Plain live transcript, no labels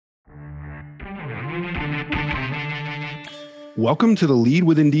Welcome to the Lead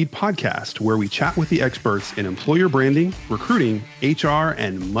with Indeed podcast, where we chat with the experts in employer branding, recruiting, HR,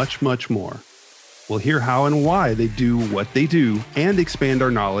 and much, much more. We'll hear how and why they do what they do and expand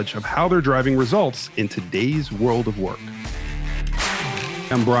our knowledge of how they're driving results in today's world of work.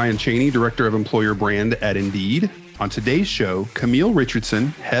 I'm Brian Cheney, Director of Employer Brand at Indeed. On today's show, Camille Richardson,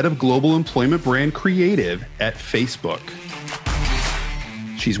 Head of Global Employment Brand Creative at Facebook.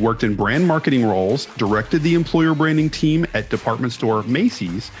 She's worked in brand marketing roles, directed the employer branding team at department store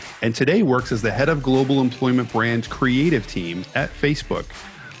Macy's, and today works as the head of global employment brand creative team at Facebook.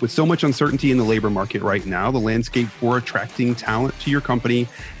 With so much uncertainty in the labor market right now, the landscape for attracting talent to your company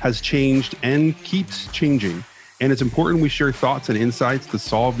has changed and keeps changing. And it's important we share thoughts and insights to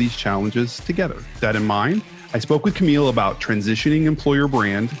solve these challenges together. With that in mind, I spoke with Camille about transitioning employer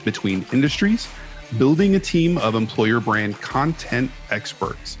brand between industries, building a team of employer brand content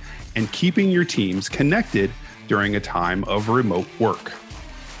experts, and keeping your teams connected during a time of remote work.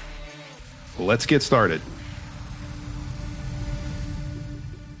 Let's get started.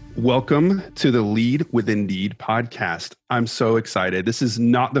 Welcome to the Lead with Indeed podcast. I'm so excited. This is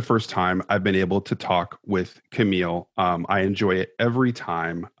not the first time I've been able to talk with Camille. I enjoy it every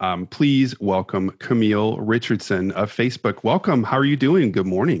time. Please welcome Camille Richardson of Facebook. Welcome. How are you doing? Good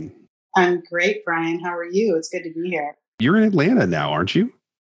morning. I'm great, Brian. How are you? It's good to be here. You're in Atlanta now, aren't you?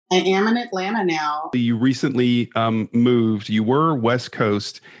 I am in Atlanta now. You recently moved. You were West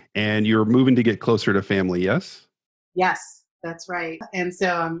Coast and you're moving to get closer to family, yes? Yes, that's right. And so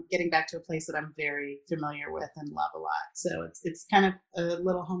I'm getting back to a place that I'm very familiar with and love a lot. So it's kind of a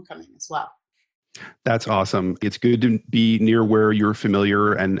little homecoming as well. That's awesome. It's good to be near where you're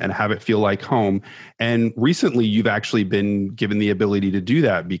familiar and have it feel like home. And recently, you've actually been given the ability to do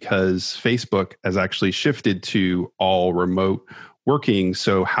that because Facebook has actually shifted to all remote working.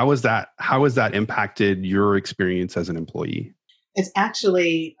 So how has that impacted your experience as an employee? It's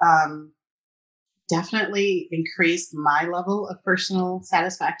actually definitely increased my level of personal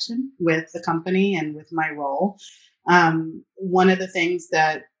satisfaction with the company and with my role. One of the things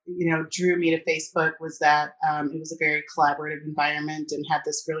that drew me to Facebook was that it was a very collaborative environment and had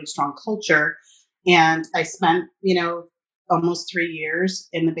this really strong culture. And I spent, almost 3 years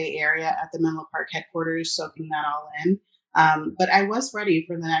in the Bay Area at the Menlo Park headquarters, soaking that all in. But I was ready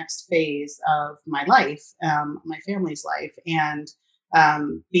for the next phase of my life, my family's life. And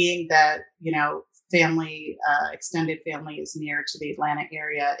being that, family, extended family is near to the Atlanta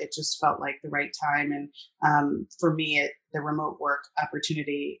area, it just felt like the right time. And for me, the remote work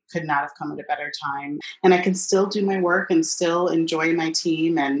opportunity could not have come at a better time. And I can still do my work and still enjoy my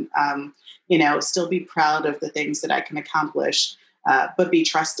team and, still be proud of the things that I can accomplish, but be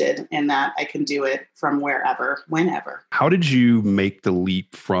trusted in that I can do it from wherever, whenever. How did you make the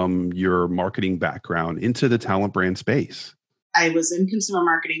leap from your marketing background into the talent brand space? I was in consumer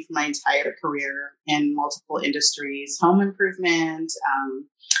marketing for my entire career in multiple industries, home improvement,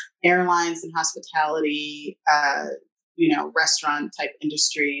 airlines and hospitality, restaurant type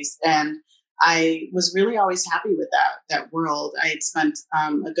industries. And I was really always happy with that world. I had spent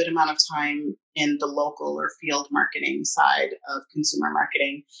a good amount of time in the local or field marketing side of consumer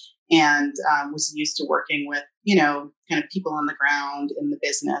marketing and was used to working with, kind of people on the ground in the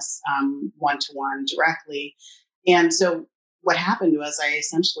business, one-to-one directly. And so what happened was I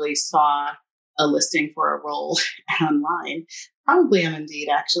essentially saw a listing for a role online, probably on Indeed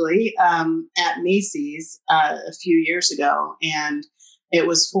actually, at Macy's a few years ago. And it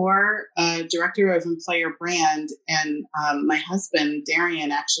was for a director of employer brand. And my husband,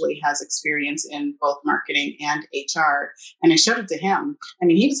 Darian, actually has experience in both marketing and HR. And I showed it to him. I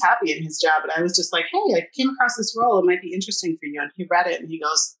mean, he was happy in his job, but I was just like, hey, I came across this role. It might be interesting for you. And he read it and he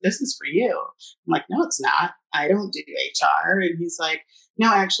goes, this is for you. I'm like, no, it's not. I don't do HR. And he's like,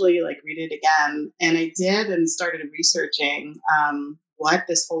 no, actually, read it again. And I did and started researching what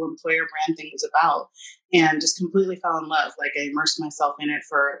this whole employer brand thing was about and just completely fell in love. I immersed myself in it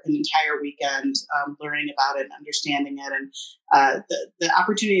for an entire weekend, learning about it and understanding it. And the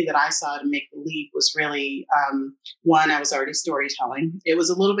opportunity that I saw to make the leap was really, one, I was already storytelling. It was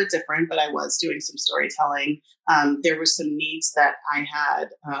a little bit different, but I was doing some storytelling. There were some needs that I had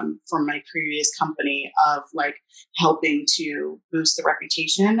from my previous company of helping to boost the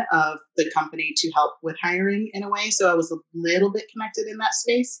reputation of the company to help with hiring in a way. So I was a little bit connected in that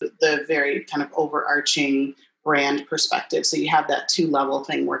space, the very kind of overarching brand perspective. So you have that 2-level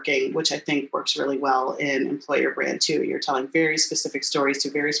thing working, which I think works really well in employer brand too. You're telling very specific stories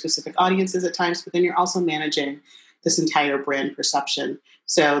to very specific audiences at times, but then you're also managing this entire brand perception.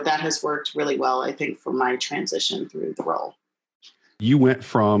 So that has worked really well, I think, for my transition through the role. You went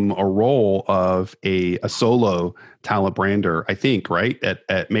from a role of a solo talent brander, I think, right,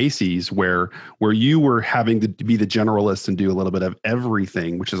 at Macy's, where you were having to be the generalist and do a little bit of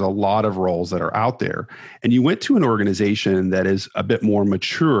everything, which is a lot of roles that are out there. And you went to an organization that is a bit more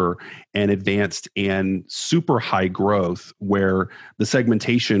mature and advanced and super high growth, where the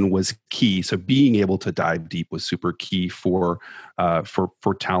segmentation was key. So being able to dive deep was super key for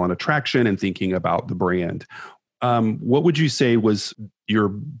talent attraction and thinking about the brand. What would you say was your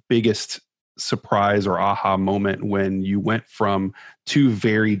biggest surprise or aha moment when you went from two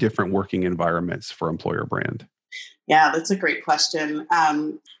very different working environments for Employer Brand? Yeah, that's a great question.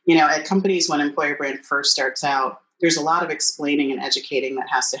 At companies, when Employer Brand first starts out, there's a lot of explaining and educating that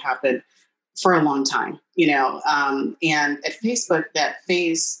has to happen for a long time, and at Facebook, that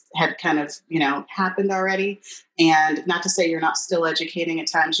phase had kind of, happened already. And not to say you're not still educating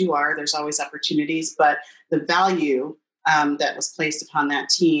at times, you are, there's always opportunities, but the value that was placed upon that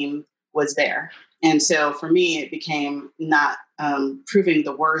team was there. And so for me, it became not proving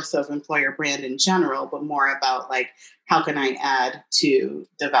the worth of Employer Brand in general, but more about like, how can I add to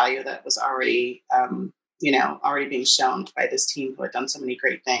the value that was already, already being shown by this team who had done so many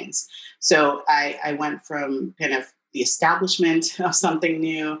great things. So I went from kind of the establishment of something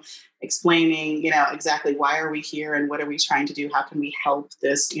new, explaining, exactly why are we here and what are we trying to do? How can we help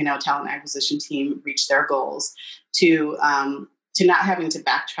this, talent acquisition team reach their goals, to not having to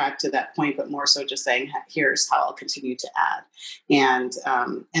backtrack to that point, but more so just saying, here's how I'll continue to add. And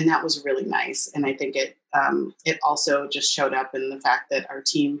that was really nice. And I think it also just showed up in the fact that our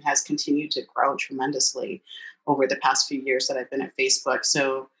team has continued to grow tremendously over the past few years that I've been at Facebook.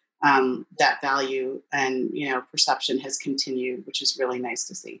 So that value and, perception has continued, which is really nice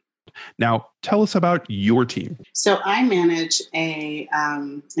to see. Now, tell us about your team. So I manage a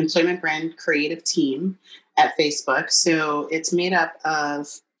employment brand creative team at Facebook. So it's made up of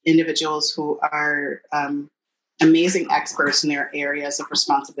individuals who are amazing experts in their areas of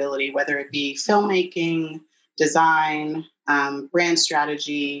responsibility, whether it be filmmaking, design, brand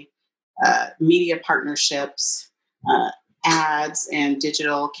strategy, media partnerships, ads and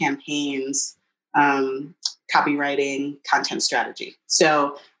digital campaigns, copywriting, content strategy.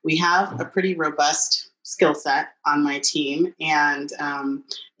 So we have a pretty robust skill set on my team. And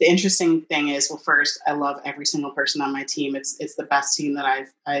the interesting thing is, well, first, I love every single person on my team. It's the best team that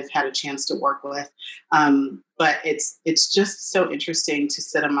I've had a chance to work with. But it's just so interesting to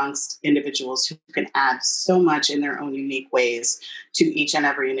sit amongst individuals who can add so much in their own unique ways to each and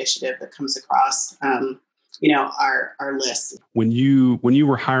every initiative that comes across our list. When you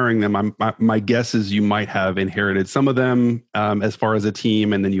were hiring them, my guess is you might have inherited some of them as far as a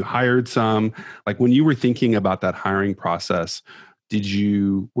team, and then you hired some. Like when you were thinking about that hiring process,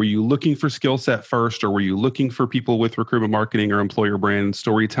 were you looking for skill set first, or were you looking for people with recruitment marketing or employer brand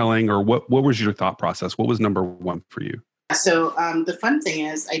storytelling, or what was your thought process? What was number one for you? So the fun thing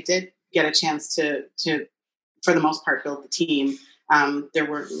is, I did get a chance to for the most part build the team. There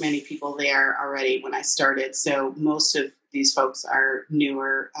weren't many people there already when I started. So most of these folks are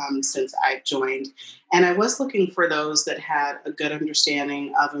newer since I've joined. And I was looking for those that had a good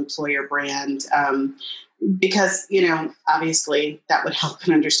understanding of employer brand because, obviously that would help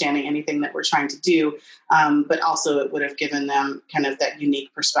in understanding anything that we're trying to do. But also it would have given them kind of that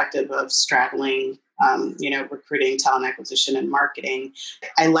unique perspective of straddling recruiting, talent acquisition, and marketing.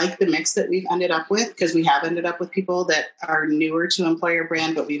 I like the mix that we've ended up with, because we have ended up with people that are newer to employer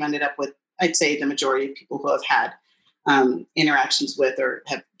brand, but we've ended up with, I'd say, the majority of people who have had interactions with or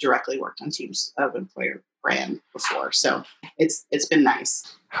have directly worked on teams of employer brand before. So it's been nice.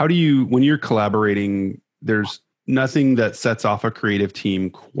 How do you, when you're collaborating, there's nothing that sets off a creative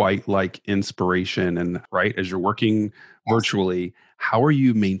team quite like inspiration, and right as you're working virtually, how are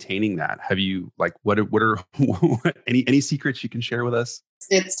you maintaining that? Have you what are any secrets you can share with us?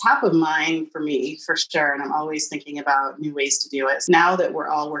 It's top of mind for me, for sure. And I'm always thinking about new ways to do it. Now that we're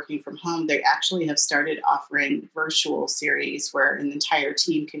all working from home, they actually have started offering virtual series where an entire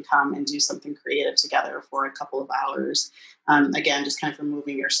team can come and do something creative together for a couple of hours. Again, just kind of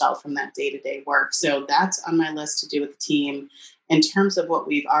removing yourself from that day-to-day work. So that's on my list to do with the team. In terms of what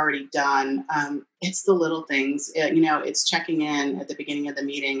we've already done, it's the little things. It's checking in at the beginning of the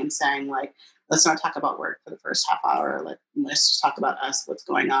meeting and saying, let's not talk about work for the first half hour. Let's just talk about us, what's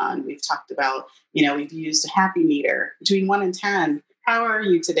going on. We've talked about, we've used a happy meter between 1 and 10. How are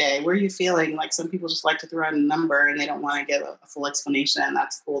you today? Where are you feeling? Like some people just like to throw out a number and they don't want to give a full explanation, and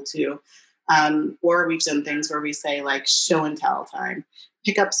that's cool too. Or we've done things where we say show and tell time.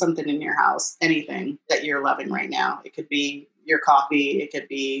 Pick up something in your house, anything that you're loving right now. It could be your coffee. It could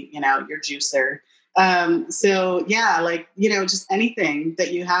be, your juicer. So yeah, like, just anything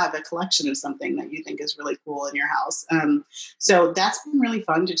that you have, a collection of something that you think is really cool in your house. So that's been really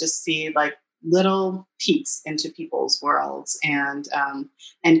fun to just see like little peeks into people's worlds, and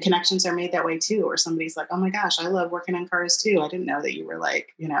connections are made that way too. Or somebody's like, oh my gosh, I love working on cars too. I didn't know that you were like,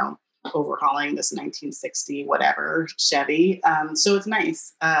 overhauling this 1960 whatever Chevy. So it's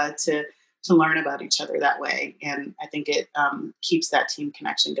nice to learn about each other that way. And I think it keeps that team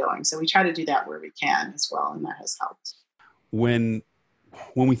connection going. So we try to do that where we can as well. And that has helped. When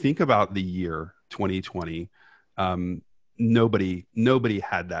we think about the year 2020, nobody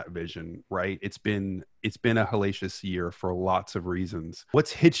had that vision, right? It's been a hellacious year for lots of reasons.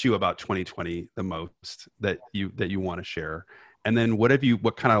 What's hit you about 2020 the most that you want to share? And then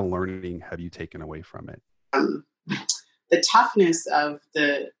what kind of learning have you taken away from it? The toughness of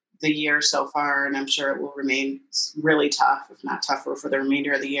the year so far, and I'm sure it will remain really tough, if not tougher for the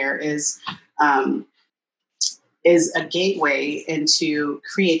remainder of the year, is a gateway into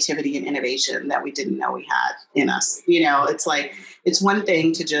creativity and innovation that we didn't know we had in us. It's like, it's one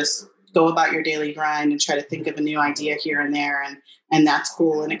thing to just go about your daily grind and try to think of a new idea here and there. And that's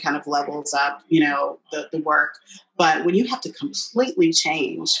cool. And it kind of levels up, the work. But when you have to completely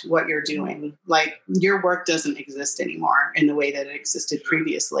change what you're doing, like your work doesn't exist anymore in the way that it existed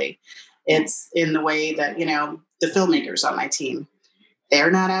previously. It's in the way that, the filmmakers on my team,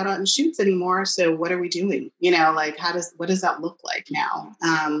 they're not out on shoots anymore. So what are we doing? Like what does that look like now?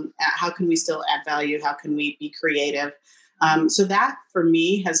 How can we still add value? How can we be creative? So that for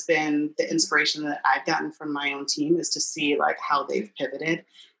me has been the inspiration that I've gotten from my own team, is to see like how they've pivoted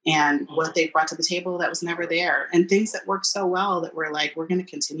and what they've brought to the table that was never there, and things that work so well that we're like, we're going to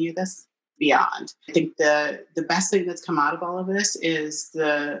continue this beyond. I think the best thing that's come out of all of this is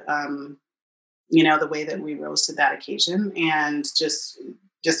the way that we rose to that occasion and just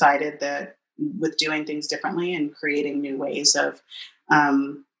decided that with doing things differently and creating new ways of,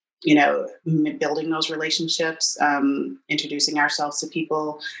 building those relationships, introducing ourselves to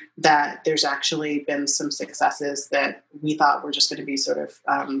people, that there's actually been some successes that we thought were just going to be sort of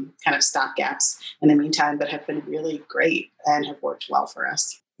kind of stopgaps in the meantime, but have been really great and have worked well for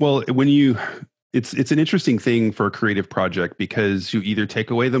us. Well, it's an interesting thing for a creative project, because you either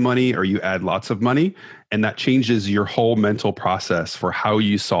take away the money or you add lots of money, and that changes your whole mental process for how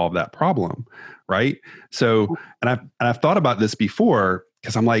you solve that problem, right? So, and I've thought about this before,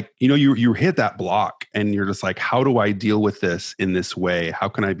 because I'm like, you hit that block and you're just like, how do I deal with this in this way? How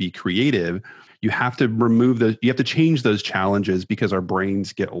can I be creative? You have to you have to change those challenges, because our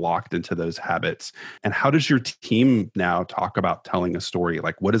brains get locked into those habits. And how does your team now talk about telling a story?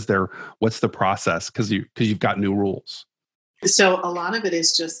 Like, what's the process? Because you've got new rules. So a lot of it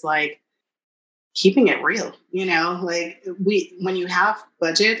is just like keeping it real, like when you have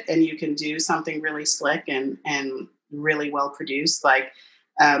budget and you can do something really slick and really well produced, like,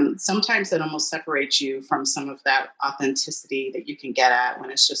 sometimes that almost separates you from some of that authenticity that you can get at when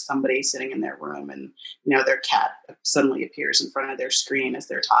it's just somebody sitting in their room and, their cat suddenly appears in front of their screen as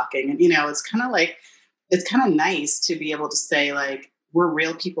they're talking. And, it's kind of nice to be able to say, like, we're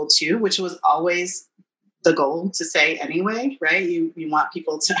real people too, which was always the goal to say anyway, right? You want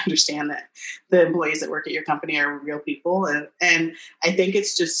people to understand that the employees that work at your company are real people. And I think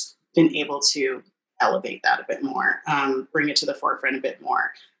it's just been able to elevate that a bit more, bring it to the forefront a bit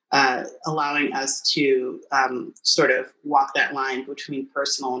more, allowing us to sort of walk that line between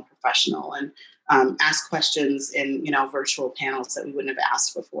personal and professional, and ask questions in, virtual panels that we wouldn't have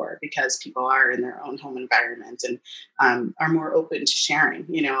asked before, because people are in their own home environment and are more open to sharing,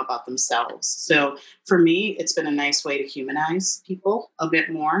 about themselves. So for me, it's been a nice way to humanize people a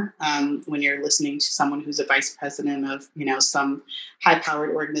bit more. When you're listening to someone who's a vice president of, some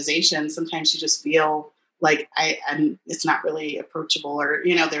high-powered organization, sometimes you just feel like it's not really approachable, or,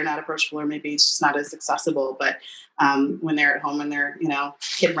 they're not approachable, or maybe it's just not as accessible. But when they're at home and their,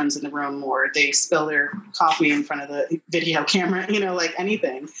 kid runs in the room, or they spill their coffee in front of the video camera, like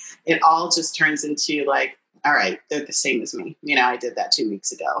anything, it all just turns into like, all right, they're the same as me. I did that 2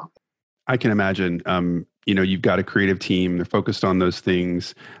 weeks ago. I can imagine, you've got a creative team. They're focused on those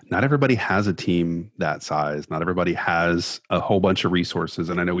things. Not everybody has a team that size. Not everybody has a whole bunch of resources.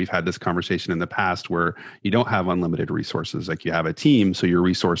 And I know we've had this conversation in the past where you don't have unlimited resources. Like, you have a team, so your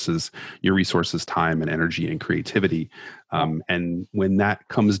resources, time and energy and creativity. And when that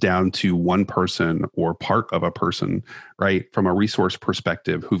comes down to one person or part of a person, right, from a resource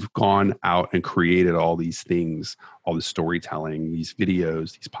perspective, who've gone out and created all these things, all the storytelling, these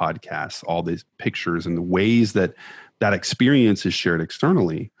videos, these podcasts, all these pictures, and the ways that experience is shared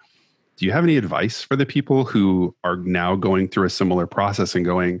externally. Do you have any advice for the people who are now going through a similar process and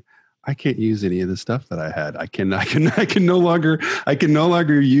going, I can't use any of the stuff that I had. I can no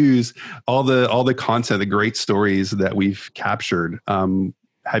longer use all the content, the great stories that we've captured.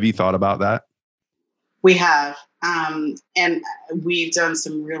 Have you thought about that? We have. And we've done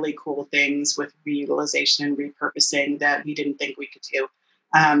some really cool things with reutilization and repurposing that we didn't think we could do.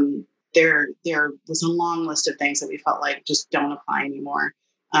 There was a long list of things that we felt like just don't apply anymore.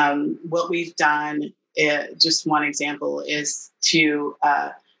 What we've done, just one example, is to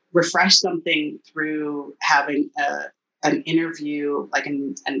refresh something through having an interview, like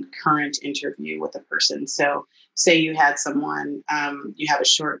a current interview with a person. So say you had someone, you have a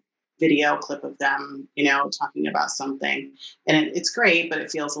short video clip of them, talking about something, and it's great, but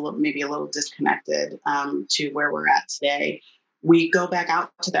it feels maybe a little disconnected to where we're at today. We go back out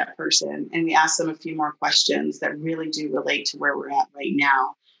to that person and we ask them a few more questions that really do relate to where we're at right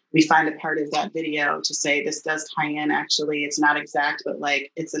now. We find a part of that video to say, this does tie in, actually, it's not exact, but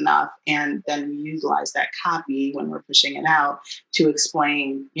like it's enough. And then we utilize that copy when we're pushing it out to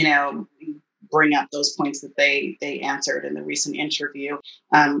explain, bring up those points that they answered in the recent interview.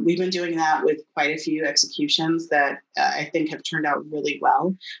 We've been doing that with quite a few executions that I think have turned out really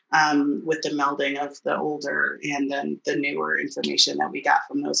well, with the melding of the older and then the newer information that we got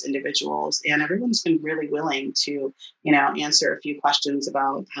from those individuals. And everyone's been really willing to, answer a few questions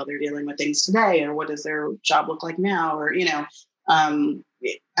about how they're dealing with things today, or what does their job look like now, or,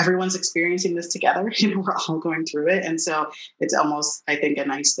 everyone's experiencing this together. We're all going through it. And so it's almost, I think, a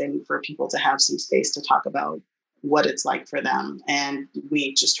nice thing for people to have some space to talk about what it's like for them. And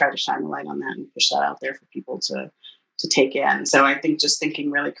we just try to shine a light on that and push that out there for people to take in. So I think just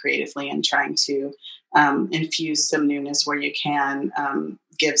thinking really creatively and trying to infuse some newness where you can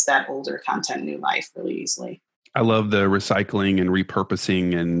gives that older content new life really easily. I love the recycling and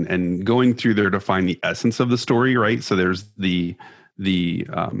repurposing and going through there to find the essence of the story, right? So there's the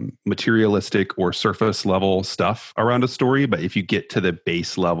materialistic or surface level stuff around a story, but if you get to the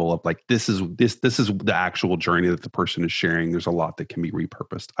base level of like this is the actual journey that the person is sharing, there's a lot that can be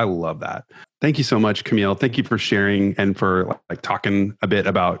repurposed. I love that. Thank you so much, Camille. Thank you for sharing and for talking a bit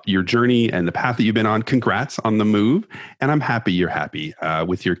about your journey and the path that you've been on. Congrats on the move, and I'm happy you're happy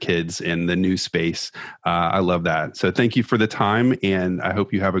with your kids in the new space. I love that. So thank you for the time, and I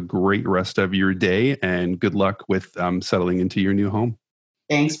hope you have a great rest of your day. And good luck with settling into your new home.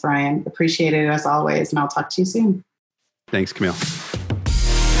 Thanks, Brian. Appreciate it as always, and I'll talk to you soon. Thanks, Camille.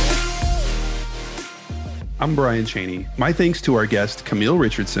 I'm Brian Cheney. My thanks to our guest, Camille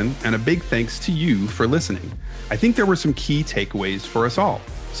Richardson, and a big thanks to you for listening. I think there were some key takeaways for us all,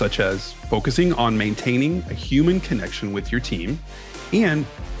 such as focusing on maintaining a human connection with your team, and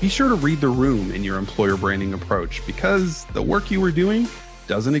be sure to read the room in your employer branding approach, because the work you were doing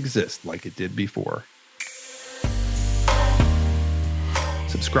doesn't exist like it did before.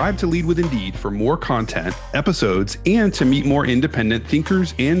 Subscribe to Lead with Indeed for more content, episodes, and to meet more independent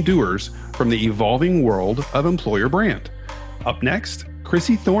thinkers and doers from the evolving world of employer brand. Up next,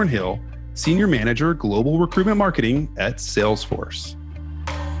 Chrissy Thornhill, Senior Manager, Global Recruitment Marketing at Salesforce.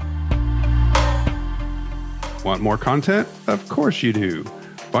 Want more content? Of course you do.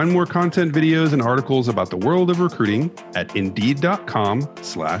 Find more content, videos, and articles about the world of recruiting at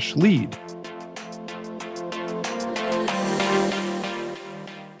Indeed.com/lead.